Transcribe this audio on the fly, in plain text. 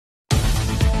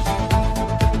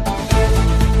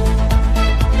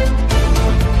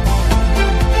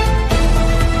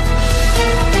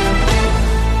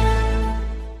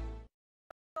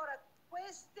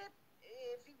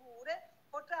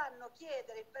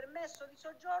permesso di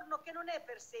soggiorno che non è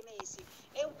per 6 mesi,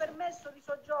 è un permesso di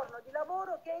soggiorno di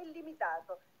lavoro che è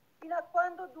illimitato, fino a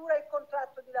quando dura il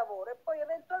contratto di lavoro e poi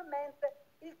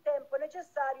eventualmente il tempo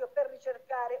necessario per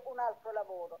ricercare un altro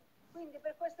lavoro. Quindi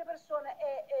per queste persone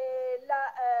è la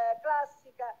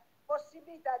classica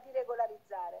possibilità di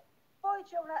regolarizzare. Poi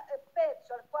c'è un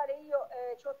pezzo al quale io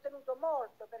ci ho tenuto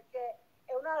molto, perché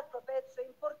è un altro pezzo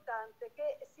importante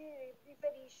che si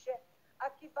riferisce a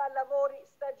chi fa lavori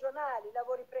stagionali,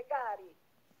 lavori precari.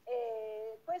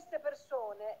 Queste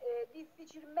persone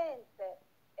difficilmente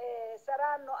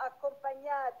saranno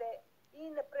accompagnate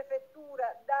in prefettura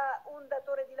da un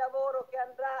datore di lavoro che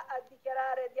andrà a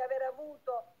dichiarare di aver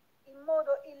avuto in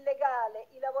modo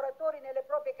illegale i lavoratori nelle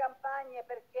proprie campagne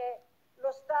perché lo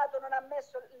Stato non ha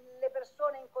messo le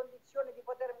persone in condizione di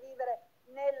poter vivere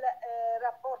nel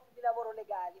rapporti di lavoro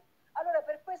legali. Allora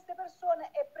per queste persone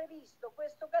è previsto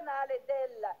questo canale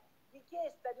della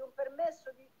richiesta di un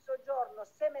permesso di soggiorno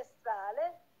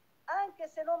semestrale, anche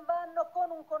se non vanno con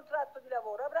un contratto di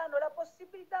lavoro. Avranno la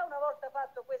possibilità, una volta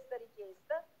fatto questa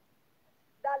richiesta,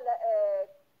 dal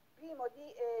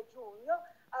 1° giugno,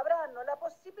 avranno la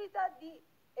possibilità di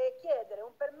chiedere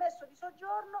un permesso di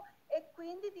soggiorno e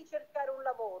quindi di cercare un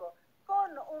lavoro.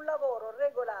 Con un lavoro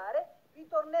regolare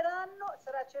ritorneranno,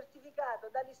 sarà certificato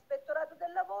dall'ispettorato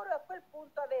del lavoro e a quel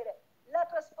punto avere la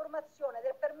trasformazione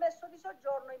del permesso di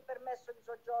soggiorno in permesso di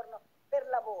soggiorno per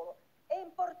lavoro. È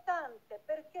importante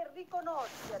perché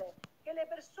riconoscere che le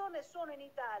persone sono in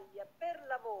Italia per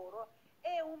lavoro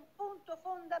è un punto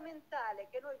fondamentale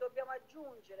che noi dobbiamo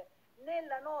aggiungere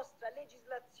nella nostra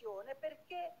legislazione,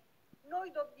 perché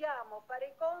noi dobbiamo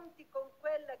fare i conti con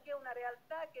quella che è una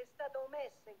realtà che è stata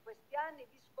omessa in questi anni,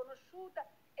 disconosciuta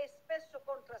e spesso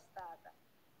contrastata,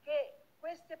 che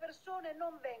queste persone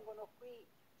non vengono qui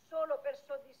solo per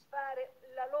soddisfare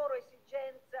la loro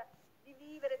esigenza di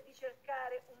vivere e di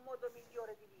cercare un modo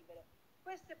migliore di vivere.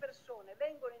 Queste persone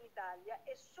vengono in Italia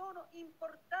e sono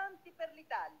importanti per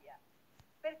l'Italia,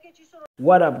 perché ci sono.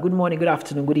 What up? Good morning, good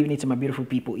afternoon, good evening to my beautiful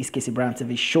people. It's Casey Brown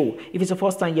TV show. If it's your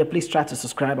first time here, please try to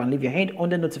subscribe and leave your hand on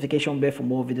the notification bell for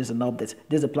more videos and updates.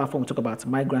 This is a platform to talk about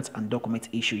migrants and document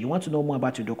issue. You want to know more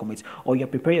about your documents, or you're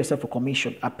preparing yourself for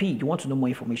commission, appeal, you want to know more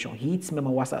information, hit me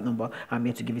my WhatsApp number. I'm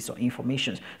here to give you some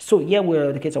information. So yeah, we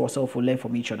educate ourselves, we learn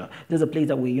from each other. This is a place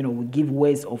that we give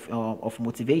ways of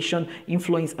motivation,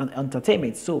 influence, and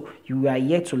entertainment. So you are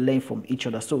here to learn from each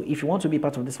other. So if you want to be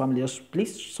part of this family, just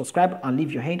please subscribe and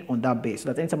leave your hand on that bell, so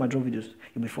that anytime I drop videos,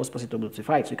 you'll be first person to be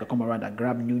notified, so you can come around and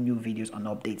grab new videos and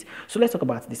updates. So let's talk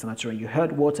about this Sanatoria. You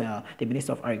heard what the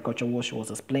Minister of Agriculture was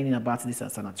explaining about this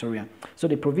Sanatoria. So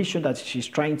the provision that she's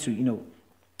trying to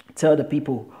tell the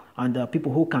people, and the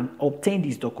people who can obtain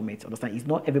these documents, understand, it's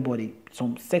not everybody,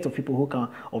 some set of people who can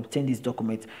obtain these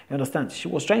documents, you understand. She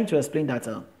was trying to explain that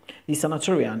the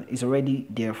sanatorium is already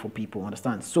there for people,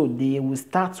 understand. So they will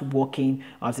start working,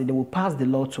 as they will pass the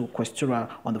law to Questura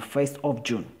on the 1st of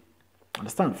June.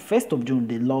 Understand? 1st of June,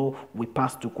 the law will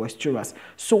pass to Questuras.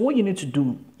 So what you need to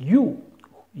do,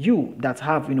 you that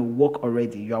have work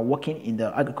already, you are working in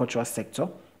the agricultural sector,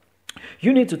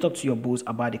 you need to talk to your boss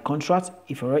about the contract.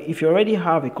 If you already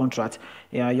have a contract,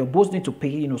 your boss need to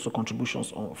pay some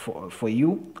contributions for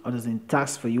you, others in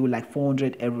tax for you, like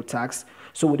 400 euro tax.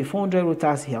 So with the 400 euro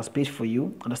tax he has paid for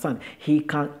you, understand, he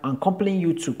can accompany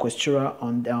you to Questura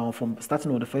on from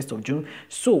starting on the 1st of June.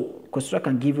 So Questura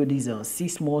can give you these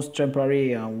 6 months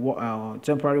temporary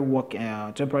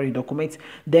temporary documents.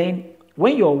 Then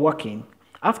when you're working,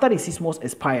 after the 6 months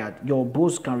expired, your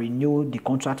boss can renew the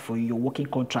contract for you, your working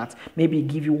contract, maybe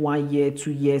give you 1 year,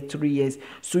 2 years, 3 years,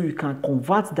 so you can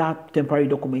convert that temporary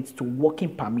document to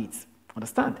working permits.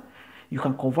 Understand? You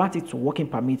can convert it to working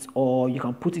permits, or you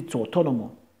can put it to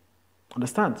autonomous.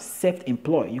 Understand?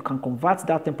 Self-employed. You can convert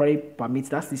that temporary permit,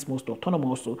 that's 6 months, to autonomous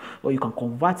also, or you can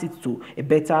convert it to a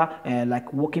better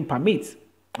like working permit.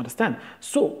 Understand?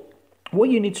 So what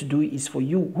you need to do is, for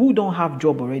you who don't have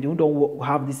job already, who don't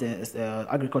have this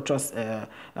agricultural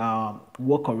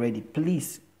work already,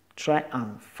 please try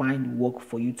and find work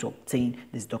for you to obtain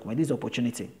this document, this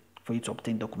opportunity for you to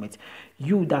obtain documents.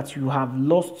 You that you have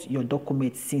lost your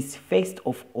document since 1st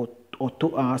of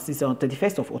October, since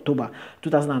 31st of October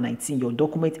 2019, your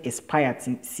document expired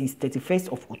since 31st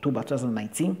of October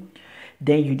 2019.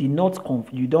 Then you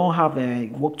you don't have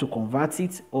work to convert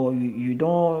it, or you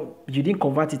didn't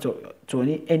convert it to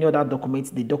any other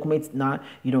document. The document now,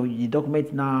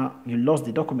 you lost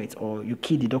the document, or you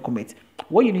killed the document.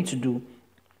 What you need to do,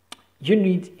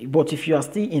 but if you are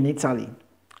still in Italy,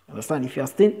 understand, if you are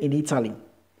still in Italy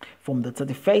from the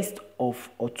 31st of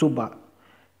October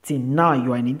till now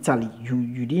you are in Italy,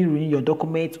 you didn't renew your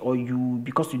documents, or you,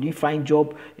 because you didn't find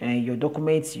job and your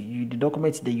documents, the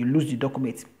documents, then you lose the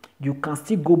documents, you can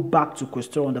still go back to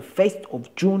Questura on the 1st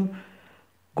of June.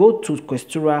 Go to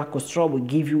Questura. Questura will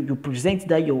give you, you present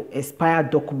that your expired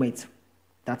documents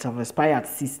that have expired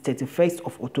since 31st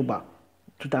of October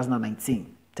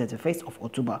 2019, 31st of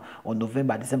October or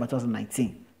November, December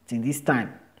 2019, till this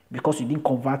time, because you didn't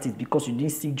convert it, because you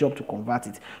didn't see job to convert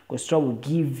it. Questura will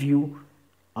give you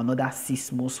another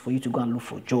 6 months for you to go and look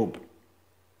for a job.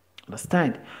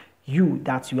 Understand? You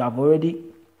that you have already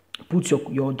put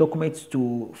your documents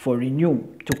for renew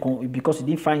because you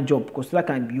didn't find job, Questura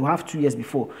can, you have 2 years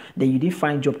before, then you didn't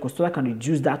find job, Questura can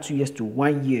reduce that 2 years to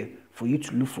 1 year for you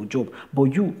to look for job.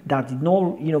 But you that did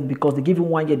not, because they give you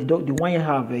 1 year, the 1 year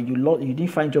have you didn't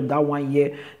find job that 1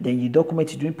 year, then your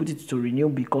document, you didn't put it to renew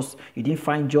because you didn't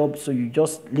find job, so you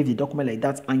just leave the document like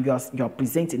that, and you are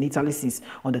present in Italy since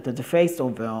on the 31st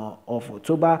of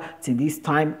October till this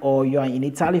time, or you are in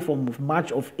Italy from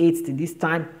March of 8th till this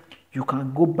time. You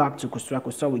can go back to Questura.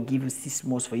 Questura will give you 6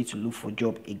 months for you to look for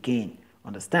job again.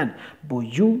 Understand? But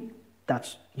you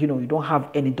that you don't have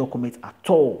any documents at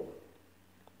all.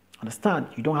 Understand?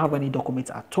 You don't have any documents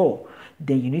at all.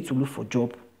 Then you need to look for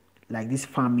job like this,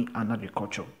 farming and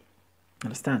agriculture.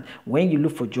 Understand? When you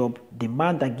look for job, the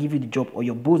man that give you the job or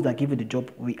your boss that give you the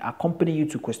job will accompany you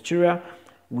to Questura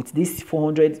with this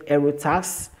 400 euro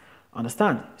tax.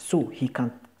 Understand? So he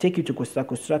can take you to Questura.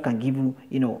 Questura can give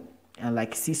you,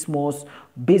 like 6 months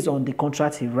based on the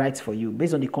contract he writes for you,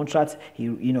 based on the contract he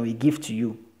gives to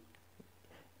you.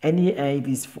 Any if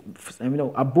it's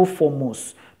above 4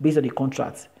 months based on the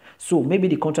contract. So maybe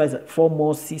the contract is 4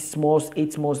 months, 6 months,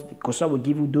 8 months. The contract will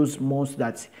give you those months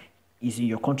that is in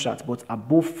your contract, but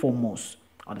above 4 months.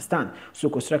 Understand? So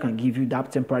Questura can give you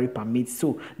that temporary permit.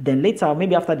 So then later,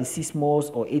 maybe after the 6 months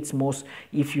or 8 months,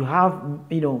 if you have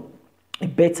a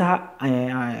better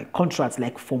contract,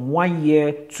 like from 1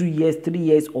 year, 2 years, 3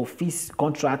 years of fixed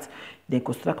contract, then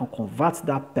Questura can convert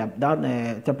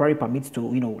that temporary permit to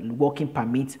working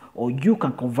permit, or you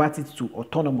can convert it to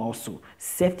autonomous, also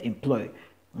self-employed.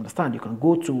 Understand? You can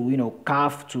go to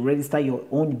CAF to register your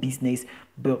own business,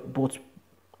 but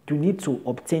you need to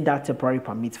obtain that temporary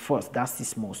permit first. That's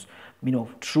 6 months.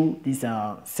 Through these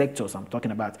sectors I'm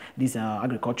talking about, these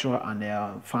agricultural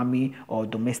and farming or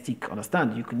domestic.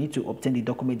 Understand? You need to obtain the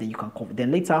document, then you can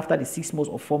then later, after the 6 months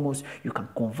or 4 months, you can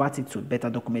convert it to a better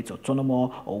document,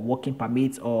 autonomous or working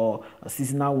permit or a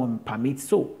seasonal one permit.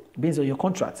 So based on your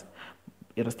contract.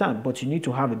 You understand? But you need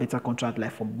to have a better contract,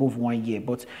 like for both 1 year.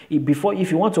 But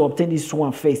if you want to obtain this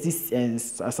one first, this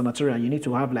Sanatoria, you need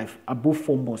to have like above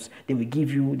 4 months. They will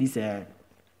give you this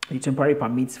the temporary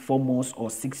permits 4 months or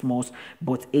 6 months,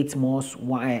 but 8 months,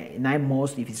 9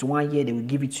 months. If it's 1 year, they will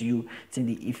give it to you. So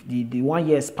if the 1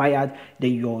 year expired,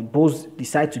 then your boss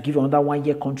decide to give you another 1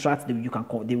 year contract. They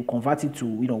will convert it to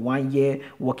 1 year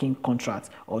working contract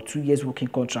or 2 years working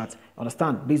contract.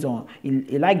 Understand? Based on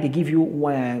like they give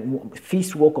you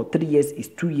fixed work or 3 years is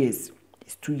 2 years.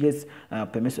 It's 2 years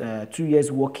 2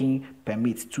 years working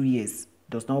permit. 2 years.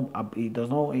 It does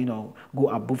not go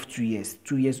above 2 years.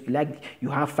 2 years, like you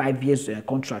have 5 years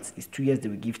contracts, it's 2 years they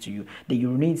will give to you. Then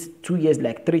you need 2 years,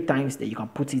 like 3 times that you can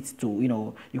put it to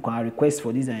you can request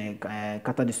for this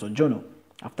carta di soggiorno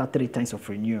after 3 times of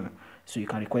renewal. So you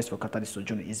can request for carta di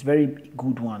soggiorno. It's very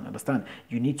good one. Understand?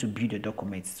 You need to build your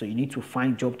documents, so you need to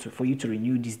find job for you to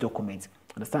renew these documents.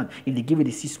 Understand? If they give you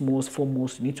the 6 months, 4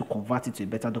 months, you need to convert it to a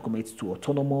better document, to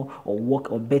autonomous or work,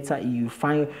 or better. You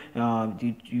find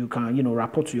you can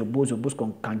report to your boss. Your boss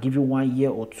can give you 1 year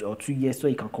or 2 years, so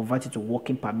you can convert it to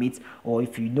working permit. Or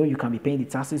if you can be paying the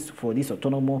taxes for this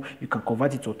autonomous, you can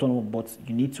convert it to autonomous. But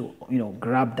you need to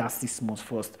grab that 6 months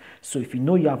first. So if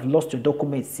you have lost your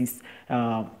documents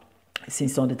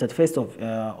since on the 31st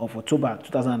of October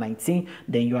 2019,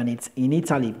 then you are in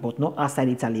Italy, but not outside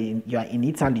Italy. You are in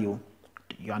Italy.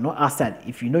 You are not outside.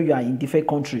 If you are in different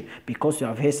country, because you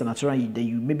have had Sanatoria,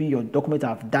 then maybe your document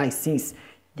have died since,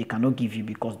 they cannot give you,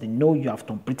 because they know you have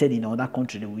completed in another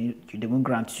country. They won't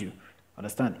grant you.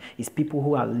 Understand? It's people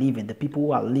who are living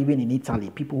in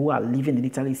Italy, people who are living in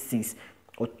Italy since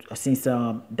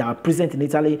they are present in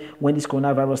Italy when this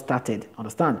coronavirus started.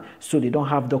 Understand? So they don't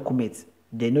have documents.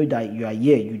 They know that you are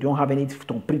here, you don't have any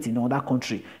thumbprint in another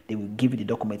country, they will give you the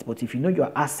documents. But if you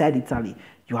are outside Italy,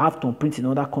 you have thumbprint in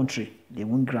another country, they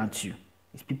won't grant you.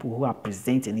 It's people who are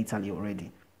present in Italy already.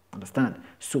 Understand?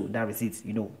 So that is it.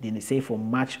 They say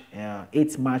from March,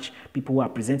 8th March, people who are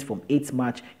present from 8th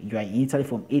March, you are in Italy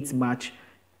from 8th March,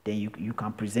 then you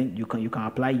can present, you can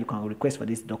apply, you can request for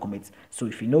these documents. So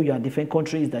if you are in different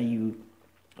countries, then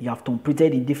you you have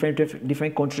completed in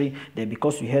different country, then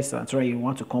because you heard Sanatoria, you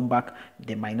want to come back,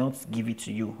 they might not give it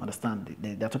to you. Understand?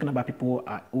 They're talking about people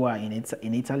who are in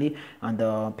Italy,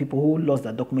 and people who lost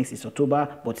their documents in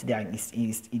October, but they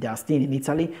are still in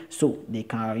Italy, so they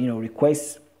can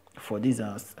request for this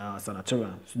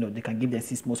Sanatoria. So, they can give them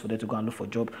 6 months for them to go and look for a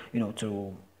job,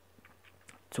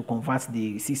 to convert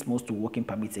the 6 months to working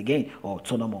permits again, or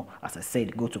autonomous. As I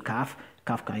said, go to CAF.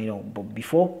 CAF can, but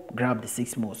before, grab the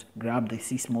 6 months,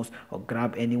 or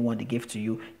grab anyone they give to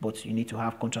you, but you need to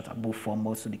have contract above 4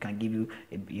 months, so they can give you,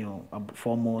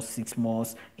 4 months, 6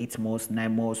 months, 8 months,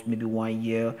 9 months, maybe 1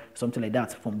 year, something like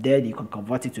that. From there, you can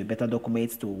convert it to a better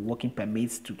document, to working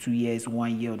permits, to 2 years,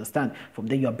 1 year, understand? From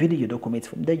there, you are building your documents.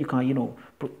 From there, you can,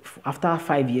 after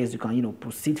 5 years, you can,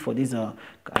 proceed for this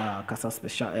Casa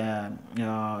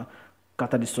Special,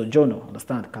 Carta di Soggiorno,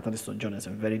 understand? Carta di Soggiorno is a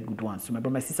very good one. So my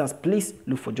brothers, my sisters, please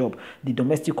look for job. The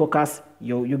domestic workers,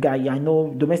 you guys, I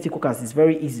know domestic workers is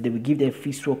very easy. They will give them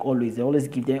fixed work always. They always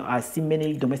give them. I see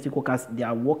many domestic workers,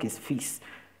 their work is fixed.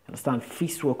 Understand?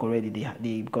 Fixed work already.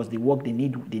 They because they work. They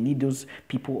need those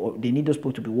people. Or they need those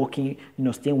people to be working.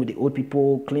 Staying with the old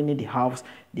people, cleaning the house.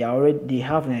 Their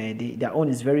own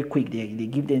is very quick. They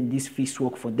give them this fixed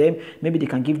work for them. Maybe they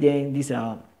can give them this.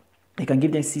 They can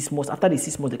give them 6 months. After the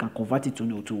 6 months, they can convert it to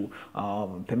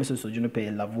permesso di soggiorno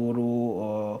per lavoro,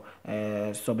 or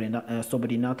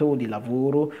subordinato di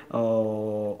lavoro,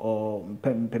 or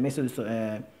permesso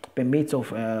permits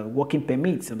of working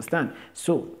permits. Understand?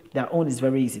 So their own is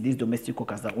very easy. These domestic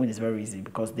workers, their own is very easy,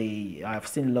 because I've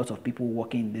seen a lot of people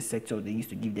working in this sector. They used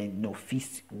to give them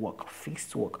fixed work.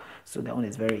 So their own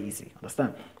is very easy.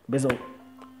 Understand? But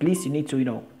please, you need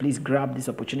to, please grab this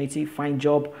opportunity, find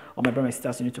job. Or my brother and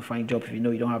sisters, you need to find job if you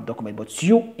know you don't have document. But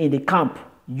you in the camp,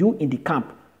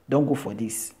 don't go for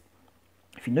this.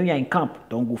 If you know you're in camp,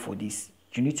 don't go for this.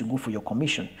 You need to go for your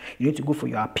commission. You need to go for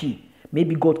your appeal.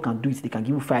 Maybe God can do it. They can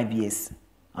give you 5 years.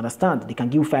 Understand? They can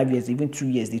give you 5 years, even 2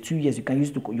 years. The 2 years you can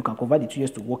convert the 2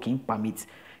 years to working permit.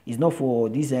 It's not for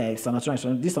this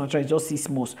Sanatoria. This Sanatoria is just 6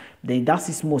 months. Then that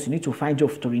 6 months, you need to find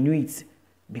job to renew it.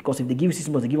 Because if they give you 6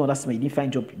 months, they give you another 6 months, you didn't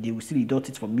find job, they will still deduct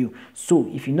it from you. So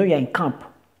if you know you're in camp,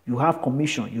 you have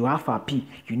commission, you have RP,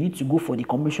 you need to go for the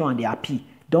commission and the RP.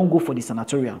 Don't go for the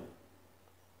Sanatoria.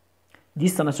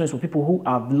 This Sanatoria is for people who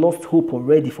have lost hope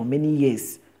already for many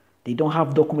years. They don't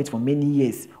have documents for many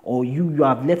years, or you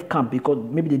have left camp because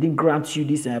maybe they didn't grant you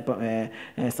this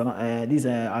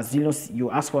asylum.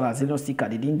 You asked for asylum seeker,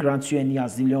 they didn't grant you any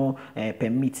asylum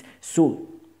permit. So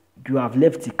you have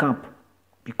left the camp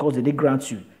because they didn't grant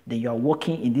you. Then you are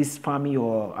working in this farming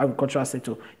or agricultural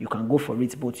sector, you can go for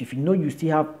it. But if you know you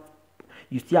still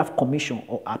have commission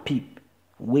or appeal,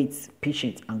 wait,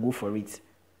 patient, and go for it.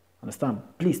 Understand?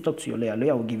 Please talk to your lawyer.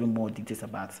 Lawyer will give you more details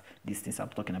about these things I'm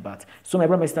talking about. So my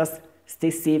brothers and sisters,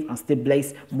 stay safe and stay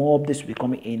blessed. More updates will be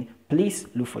coming in. Please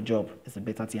look for a job. It's a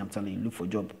better thing, I'm telling you. Look for a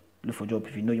job. Look for a job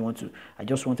if you know you want to. I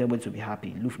just want everybody to be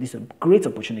happy. Look, this is a great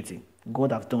opportunity.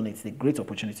 God have done it. It's a great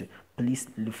opportunity. Please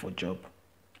look for a job.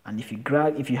 And if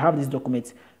you have these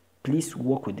documents, please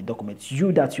work with the documents.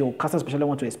 You that your CASA specially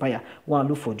want to expire, go and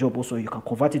look for a job also. You can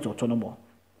convert it to autonomous.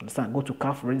 Understand? Go to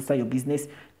CAF, register your business.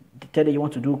 Tell them you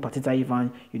want to do particular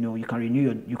event. You can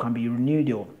renew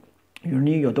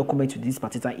your document with this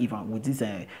particular event, with this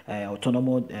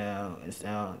autonomous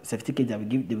certificate that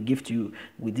they will give to you.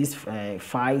 With these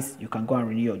files, you can go and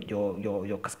renew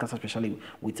your CASA especially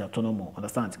with autonomous.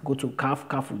 Understand? Go to CAF.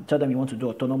 CAF will tell them you want to do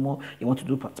autonomous, you want to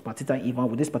do particular event.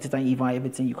 With this particular event,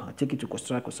 everything you can take it to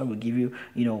Costa Rica. Costa will give you,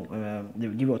 they will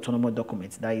give you autonomous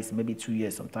documents. That is maybe 2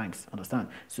 years sometimes. Understand?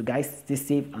 So guys, stay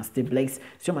safe and stay blessed.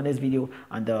 See you on my next video,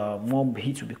 and more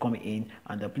hits will be coming in.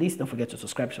 And please don't forget to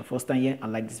subscribe if it's your first time here,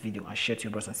 and like this video, and share to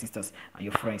your brothers and sisters and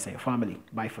your friends and your family.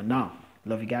 Bye for now.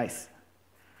 Love you guys.